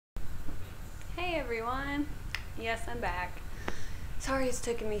Hey everyone! Yes, I'm back. Sorry it's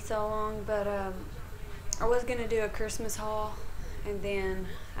taken me so long, but I was gonna do a Christmas haul, and then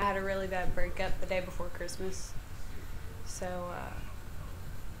I had a really bad breakup the day before Christmas, so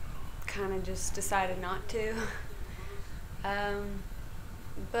kind of just decided not to.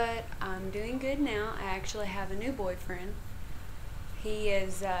 But I'm doing good now. I actually have a new boyfriend. He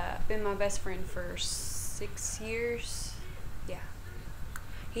has been my best friend for 6 years. Yeah.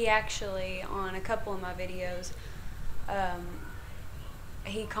 He actually, on a couple of my videos,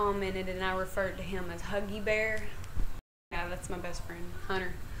 he commented and I referred to him as Huggy Bear. Yeah, that's my best friend,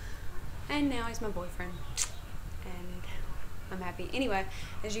 Hunter. And now he's my boyfriend. And I'm happy. Anyway,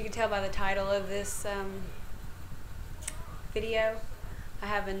 as you can tell by the title of this video, I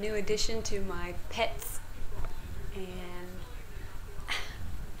have a new addition to my pets. And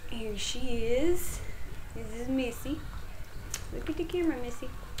here she is. This is Missy. Look at the camera, Missy.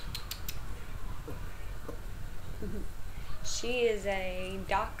 She is a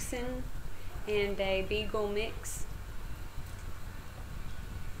Dachshund and a Beagle mix.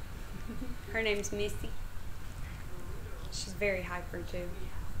 Her name's Missy. She's very hyper too.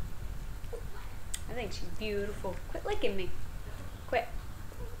 I think she's beautiful. Quit licking me. Quit.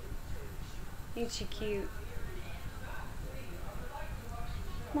 Ain't she cute?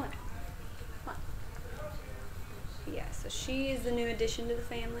 Come on. Come on. Yeah, so she is the new addition to the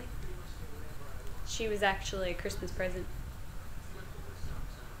family. She was actually a Christmas present.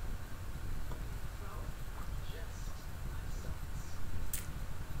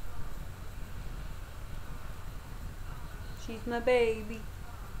 She's my baby.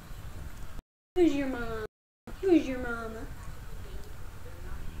 Who's your mom? Who's your mama?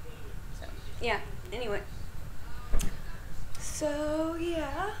 So, yeah, anyway. So,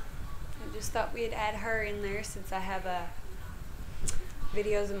 yeah. I just thought we'd add her in there since I have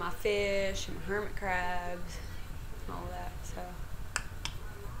videos of my fish and my hermit crabs and all that. So,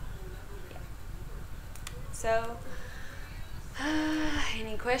 yeah. So,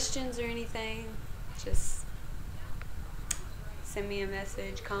 any questions or anything, just send me a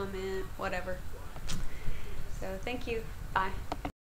message, comment, whatever. So, thank you. Bye.